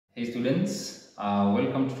Hey students,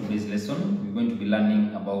 welcome to today's lesson. We're going to be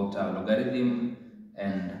learning about logarithm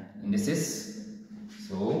and indices.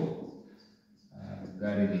 So,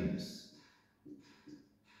 logarithms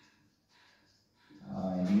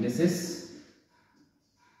and indices.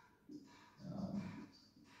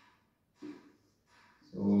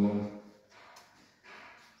 So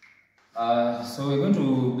we're going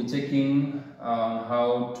to be checking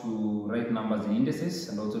how to write numbers in indices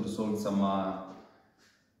and also to solve some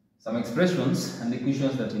expressions and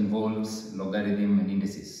equations that involves logarithm and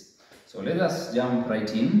indices. So let us jump right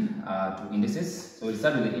in to indices. So we'll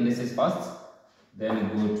start with the indices first,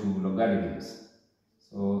 then we'll go to logarithms.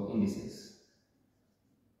 So indices.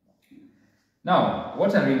 Now,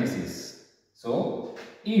 what are indices? So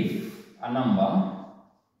if a number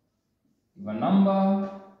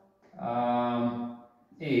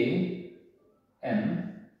a,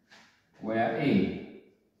 n, where a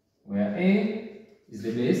is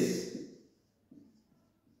the base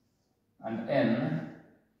and n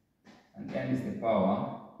is the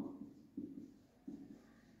power,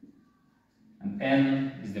 and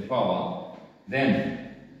n is the power,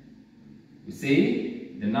 then we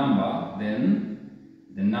say the number, then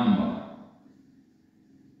the number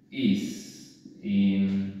is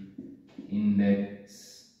in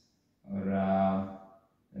index, or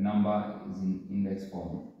the number is in index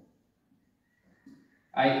form,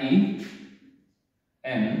 i.e.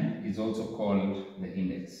 n is also called the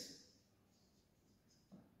index.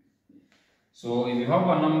 So if you have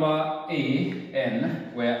a number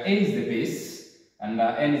n, where a is the base and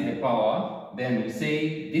n is the power, then we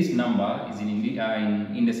say this number is in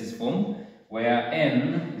indices form, where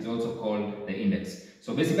n is also called the index.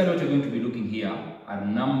 So basically what you're going to be looking here are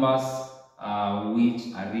numbers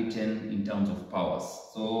which are written in terms of powers.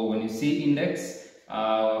 So when you see index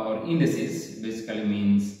or indices, it basically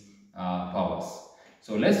means powers.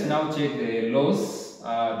 So let's now check the laws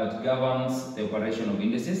that governs the operation of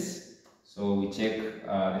indices. So we check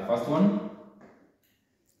the first one.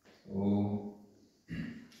 So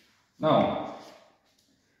now,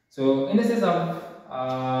 so indices have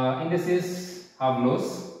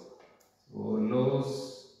laws. So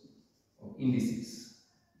laws of indices.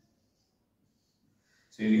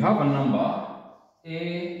 So if you have a number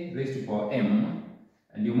a raised to power m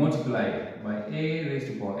and you multiply it by a raised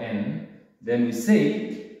to power n, then we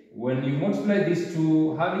say when you multiply these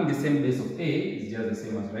two, having the same base of a is just the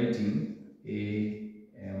same as writing a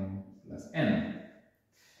m plus n.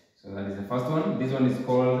 So that is the first one. This one is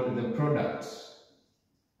called the product.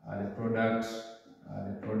 The product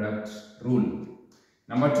rule.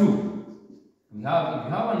 Number two, if you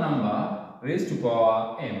have a number raised to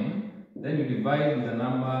power m, then you divide with the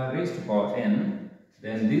number raised to power n.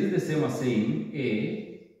 Then this is the same as saying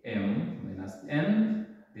a m minus n.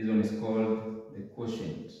 This one is called the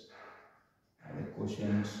quotient. The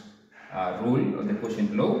quotient rule or the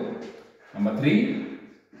quotient law. Number three,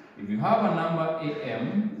 if you have a number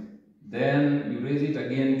am, then you raise it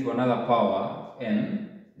again to another power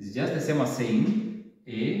n. It's just the same as saying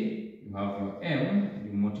a, you have your m, and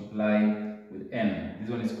you multiply with n. This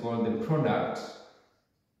one is called the product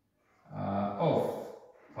of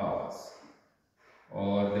powers,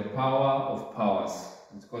 or the power of powers.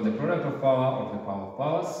 It's called the product of power or the power of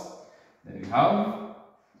powers. Then we have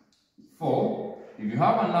 4. If you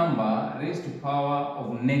have a number raised to power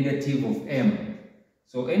of negative of m,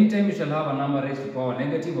 so anytime you shall have a number raised to power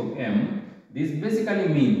negative of m, this basically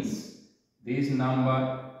means this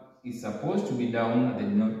number is supposed to be down at the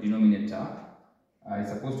denominator.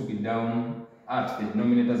 It's supposed to be down at the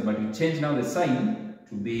denominators, but you change now the sign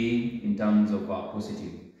to be in terms of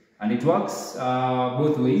positive. And it works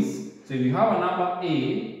both ways. So if you have a number a,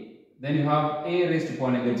 then you have a raised to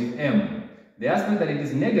power negative m. The aspect that it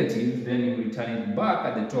is negative, then you return it back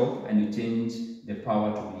at the top and you change the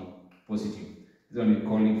power to be positive. This one we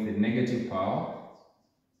call it the negative power.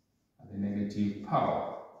 The negative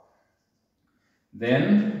power.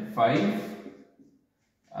 Then 5. If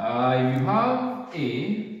you have a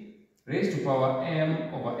raised to power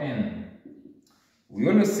m over n, we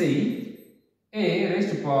always say a raised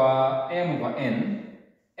to power m over n.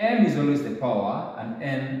 M is always the power and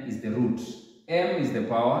n is the root. M is the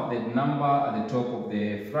power, the number at the top of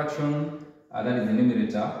the fraction, that is the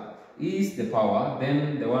numerator, is the power,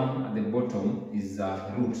 then the one at the bottom is the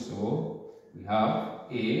root. So we have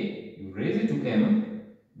a, you raise it to m,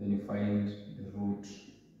 then you find the root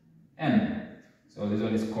n. So this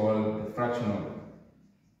one is called the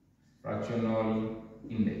fractional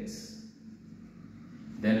index.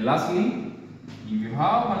 Then lastly, if you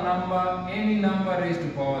have a number, any number raised to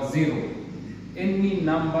power 0, any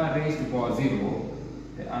number raised to power 0,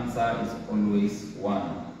 the answer is always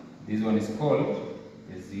 1. This one is called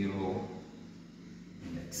the zero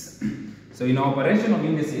index. So in our operation of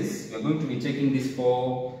indices, we are going to be checking these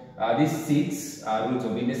six roots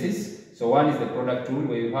of indices. So one is the product rule,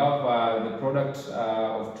 where you have the product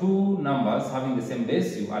of two numbers having the same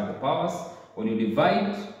base. You add the powers. When you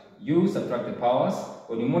divide, you subtract the powers.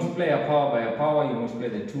 When you multiply a power by a power, you multiply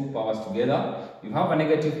the two powers together. You have a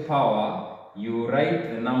negative power, you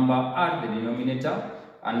write the number at the denominator,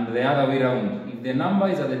 and the other way around. If the number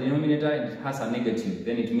is at the denominator and it has a negative,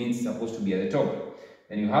 then it means it's supposed to be at the top.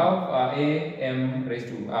 Then you have am raised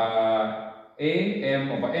to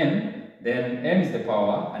am over n. Then m is the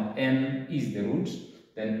power and n is the root.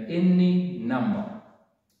 Then any number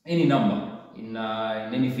in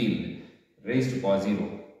any field raised to power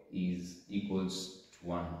 0 is equals to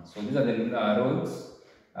 1. So these are the rows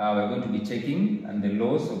we're going to be checking and the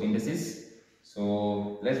laws of indices.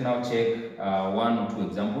 So let's now check one or two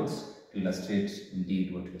examples to illustrate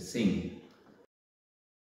indeed what we're saying.